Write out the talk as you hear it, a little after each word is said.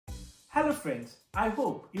Hello friends, I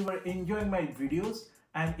hope you are enjoying my videos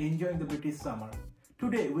and enjoying the British summer.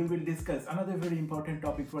 Today we will discuss another very important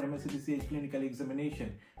topic for MRCPCH clinical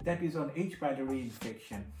examination, that is on H. pylori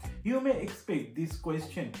infection. You may expect this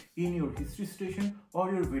question in your history station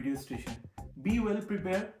or your video station. Be well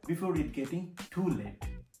prepared before it getting too late.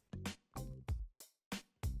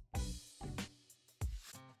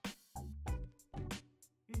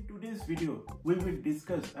 In today's video, we will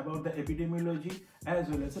discuss about the epidemiology as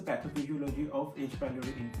well as the pathophysiology of H.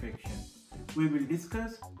 pylori infection. We will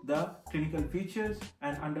discuss the clinical features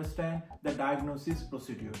and understand the diagnosis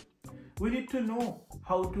procedure. We need to know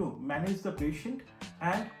how to manage the patient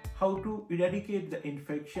and how to eradicate the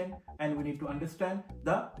infection, and we need to understand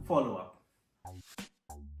the follow-up.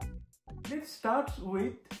 Let's start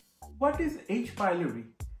with what is H. pylori.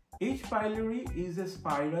 H. pylori is a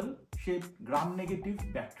spiral-shaped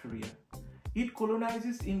gram-negative bacteria. It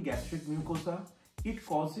colonizes in gastric mucosa. It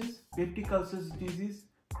causes peptic ulcer disease,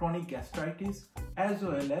 chronic gastritis, as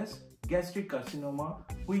well as gastric carcinoma,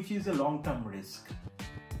 which is a long-term risk.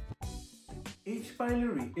 H.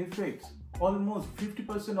 pylori affects almost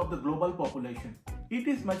 50% of the global population. It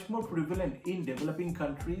is much more prevalent in developing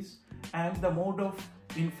countries, and the mode of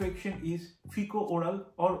infection is fecal-oral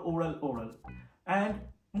or oral-oral. And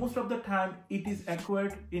most of the time it is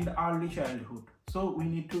acquired in the early childhood, so we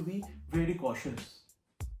need to be very cautious.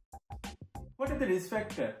 What are the risk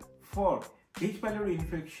factors for H. pylori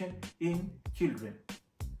infection in children?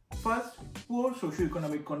 First, poor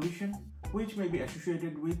socioeconomic condition, which may be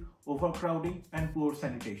associated with overcrowding and poor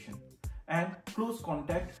sanitation, and close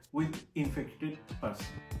contact with infected person.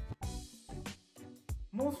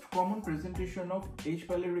 Most common presentation of H.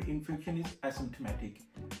 pylori infection is asymptomatic.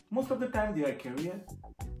 Most of the time they are carrier.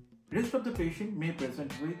 Rest of the patient may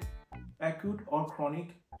present with acute or chronic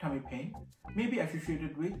tummy pain, may be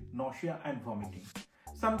associated with nausea and vomiting.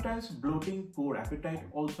 Sometimes bloating, poor appetite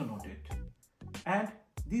also noted. And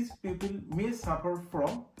these people may suffer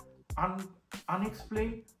from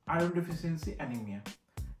unexplained iron deficiency anemia,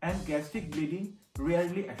 and gastric bleeding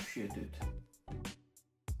rarely associated.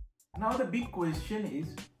 Now the big question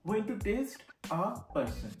is when to test a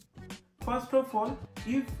person. First of all,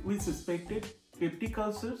 if we suspected peptic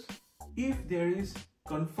ulcers, if there is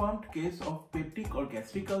confirmed case of peptic or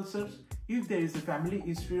gastric ulcers, if there is a family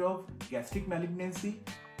history of gastric malignancy,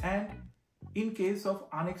 and in case of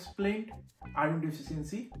unexplained iron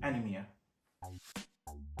deficiency anemia.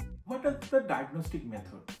 What are the diagnostic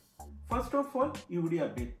methods? First of all, urea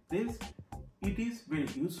bed test. It is very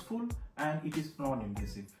useful and it is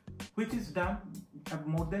non-invasive, which is done at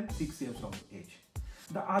more than 6 years of age.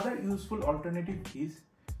 The other useful alternative is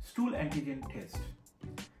stool antigen test.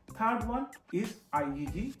 Third one is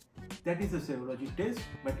IgG, that is a serology test,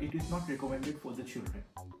 but it is not recommended for the children.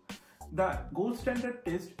 The gold standard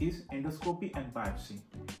test is endoscopy and biopsy.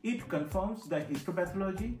 It confirms the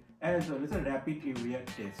histopathology as well as a rapid urea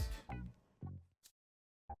test.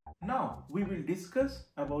 Now we will discuss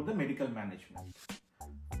about the medical management.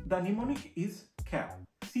 The mnemonic is CAP.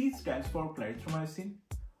 C stands for clarithromycin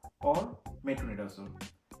or metronidazole.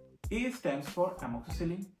 A stands for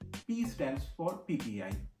amoxicillin. P stands for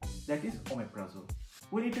PPI, that is omeprazole.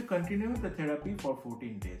 We need to continue the therapy for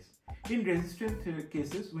 14 days. In resistant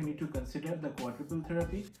cases, we need to consider the quadruple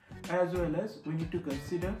therapy, as well as we need to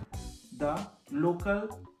consider the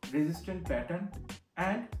local resistant pattern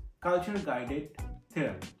and culture guided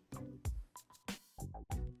therapy.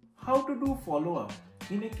 How to do follow-up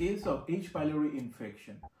in a case of H. pylori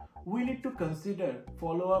infection? We need to consider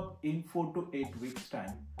follow-up in 4 to 8 weeks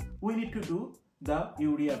time. We need to do the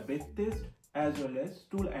urea bed test as well as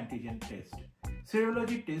stool antigen test.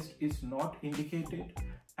 Serology test is not indicated,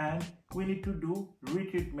 and we need to do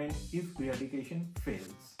retreatment if eradication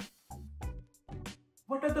fails.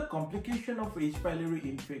 What are the complications of H. pylori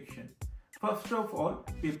infection? First of all,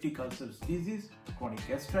 peptic ulcer disease, chronic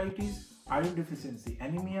gastritis, iron deficiency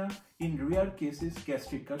anemia, in rare cases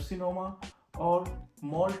gastric carcinoma or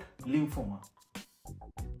malt lymphoma.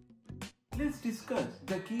 Let's discuss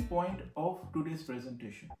the key point of today's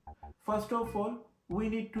presentation. First of all, we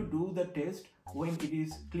need to do the test when it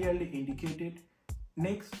is clearly indicated.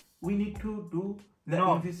 Next, we need to do the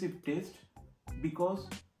invasive test because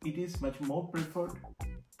it is much more preferred.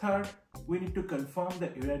 Third, we need to confirm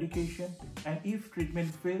the eradication, and if treatment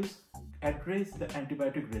fails, address the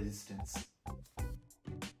antibiotic resistance.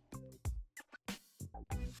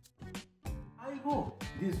 I hope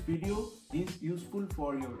this video is useful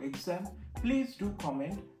for your exam. Please do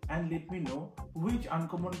comment and let me know which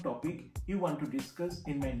uncommon topic you want to discuss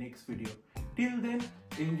in my next video. Till then,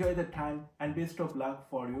 enjoy the time and best of luck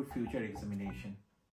for your future examination.